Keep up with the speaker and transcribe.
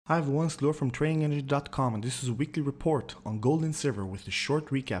Hi everyone, it's Lure from Trading NRG.com, and this is a weekly report on gold and silver with a short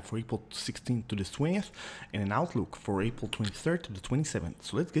recap for April 16th to the 20th and an outlook for April 23rd to the 27th.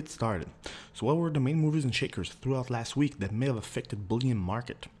 So let's get started. So what were the main movers and shakers throughout last week that may have affected bullion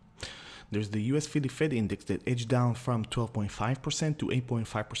market? There's the US 50 Fed index that edged down from 12.5% to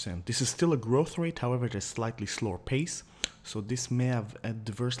 8.5%. This is still a growth rate, however at a slightly slower pace. So this may have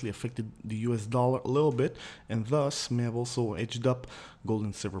adversely affected the US dollar a little bit and thus may have also edged up gold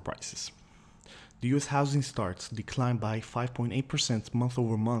and silver prices. The US housing starts declined by 5.8% month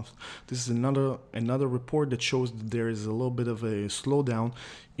over month. This is another report that shows that there is a little bit of a slowdown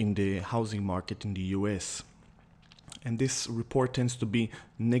in the housing market in the US. And this report tends to be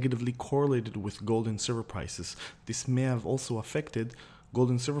negatively correlated with gold and silver prices. This may have also affected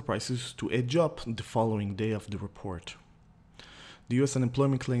gold and silver prices to edge up the following day of the report. The U.S.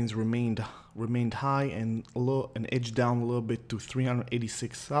 unemployment claims remained high and edged down a little bit to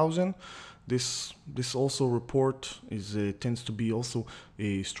 386,000. This also report tends to be also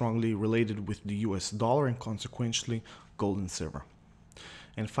strongly related with the U.S. dollar and consequently gold and silver.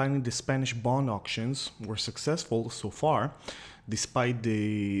 And finally, the Spanish bond auctions were successful so far, despite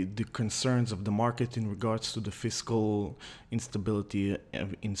the concerns of the market in regards to the fiscal instability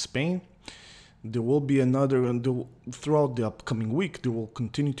in Spain. There will be throughout the upcoming week, there will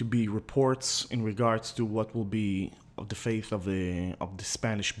continue to be reports in regards to what will be of the fate of the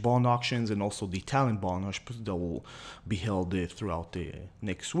Spanish bond auctions and also the Italian bond auctions that will be held throughout the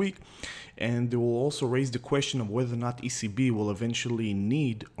next week. And they will also raise the question of whether or not ECB will eventually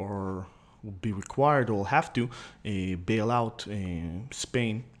need or will be required or will have to bail out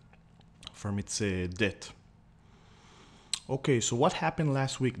Spain from its debt. Okay, so what happened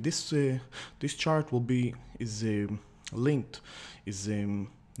last week? This chart is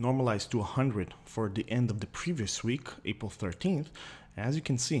normalized to 100 for the end of the previous week, April 13th. As you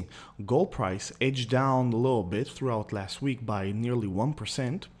can see, gold price edged down a little bit throughout last week by nearly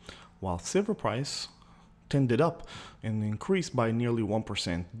 1%, while silver price tended up and increased by nearly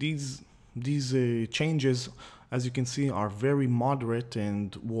 1%. These changes, as you can see, are very moderate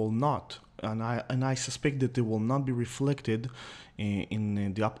and will not. And I suspect that they will not be reflected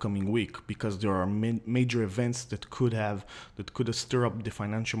in the upcoming week because there are major events that could stir up the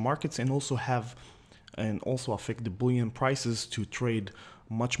financial markets and also affect the bullion prices to trade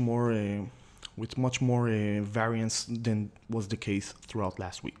with much more variance than was the case throughout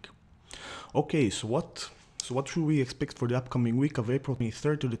last week. Okay, so what should we expect for the upcoming week of April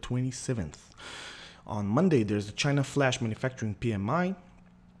 23rd to the 27th? On Monday, there's the China Flash Manufacturing PMI.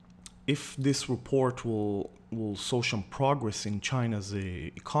 If this report will show some progress in China's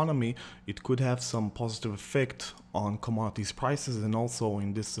economy, it could have some positive effect on commodities prices and also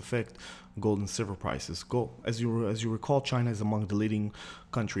in this effect gold and silver prices. As you recall, China is among the leading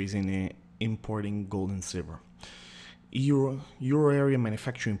countries in importing gold and silver. Euro area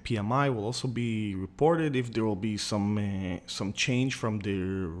manufacturing PMI will also be reported. If there will be some change from the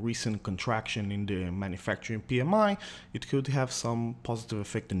recent contraction in the manufacturing PMI, it could have some positive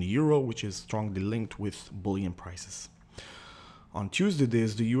effect in the euro, which is strongly linked with bullion prices. On Tuesday,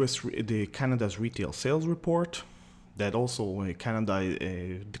 there's the Canada's retail sales report. That also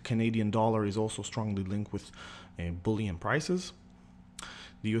the Canadian dollar is also strongly linked with bullion prices.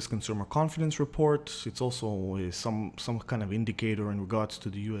 The U.S. Consumer Confidence Report, it's also some kind of indicator in regards to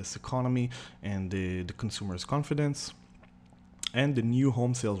the U.S. economy and the consumer's confidence. And the new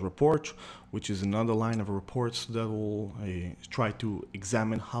home sales report, which is another line of reports that will try to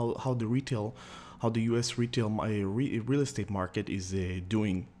examine how the U.S. retail real estate market is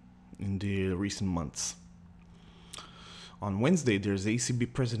doing in the recent months. On Wednesday, there's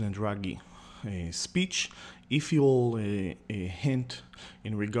ECB President Draghi speech. If you'll hint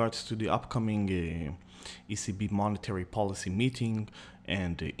in regards to the upcoming ECB monetary policy meeting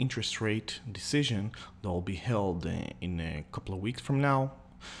and the interest rate decision that will be held in a couple of weeks from now,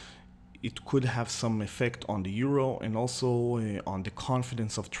 it could have some effect on the euro and also on the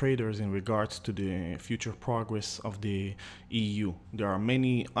confidence of traders in regards to the future progress of the EU. There are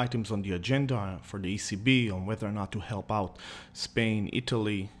many items on the agenda for the ECB on whether or not to help out Spain,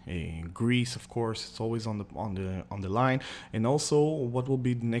 Italy, Greece, of course, it's always on the line, and also what will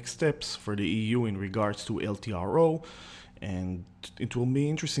be the next steps for the EU in regards to LTRO. And it will be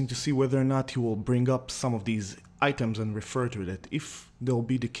interesting to see whether or not he will bring up some of these items and refer to it. If they'll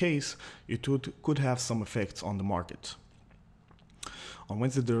be the case, it could have some effects on the market. On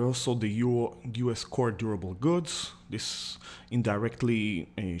Wednesday, there are also the US core durable goods. This indirectly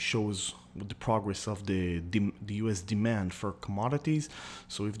shows the progress of the US demand for commodities.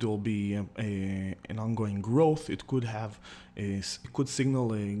 So if there will be an ongoing growth, it could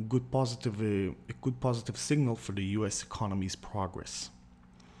signal a good positive signal for the US economy's progress.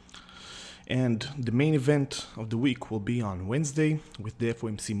 And the main event of the week will be on Wednesday with the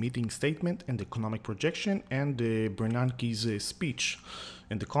FOMC meeting statement and the economic projection and Bernanke's speech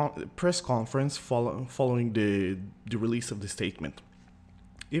and the press conference following the release of the statement.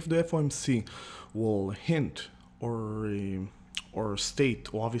 If the FOMC will hint or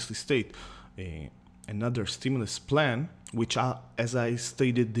obviously state another stimulus plan, which as I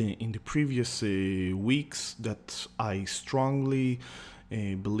stated in the previous weeks, that I strongly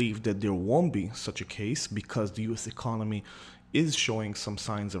believe that there won't be such a case because the US economy is showing some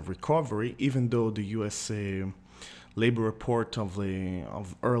signs of recovery, even though the US labor report of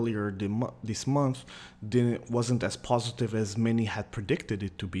earlier this month wasn't as positive as many had predicted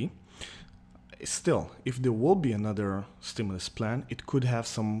it to be. Still, if there will be another stimulus plan, it could have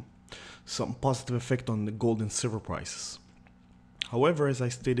some positive effect on the gold and silver prices. However, as I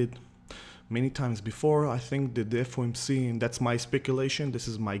stated many times before, I think that the FOMC, and that's my speculation, this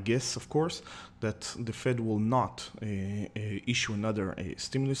is my guess of course, that the Fed will not issue another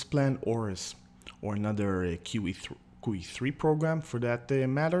stimulus plan or another QE3 program for that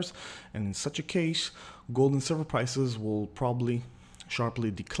matters. And in such a case, gold and silver prices will probably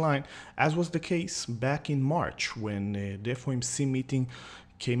sharply decline, as was the case back in March when the FOMC meeting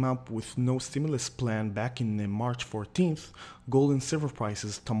came up with no stimulus plan back in March 14th. Gold and silver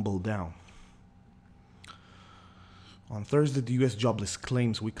prices tumbled down. On Thursday, the US jobless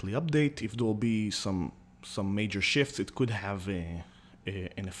claims weekly update. If there will be some major shifts, it could have an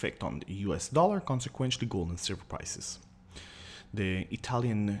effect on the US dollar, consequently gold and silver prices. The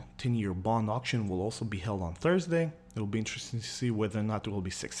Italian 10-year bond auction will also be held on Thursday. It will be interesting to see whether or not it will be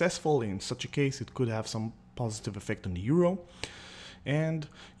successful. In such a case, it could have some positive effect on the euro. And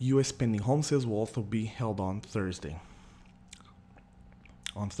US pending home sales will also be held on Thursday.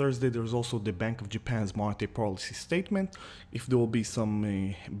 On Thursday, there's also the Bank of Japan's monetary policy statement. If there will be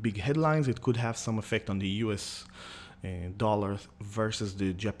some big headlines, it could have some effect on the US dollar versus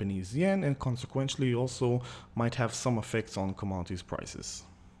the Japanese yen, and consequently also might have some effects on commodities prices.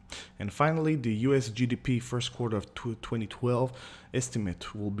 And finally, the US GDP first quarter of 2012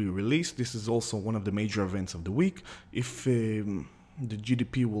 estimate will be released. This is also one of the major events of the week. If the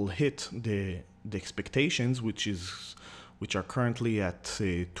GDP will hit the expectations, which are currently at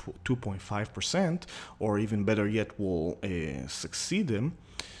 2.5%, or even better yet, will succeed them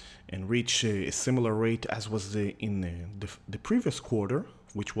and reach a similar rate as was in the previous quarter,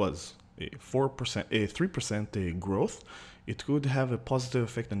 which was 3% growth, it could have a positive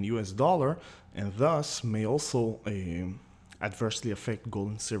effect on the US dollar and thus may also adversely affect gold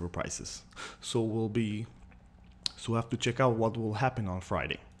and silver prices. So we have to check out what will happen on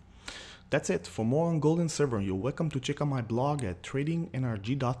Friday. That's it. For more on gold and silver, you're welcome to check out my blog at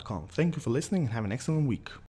tradingnrg.com. Thank you for listening and have an excellent week.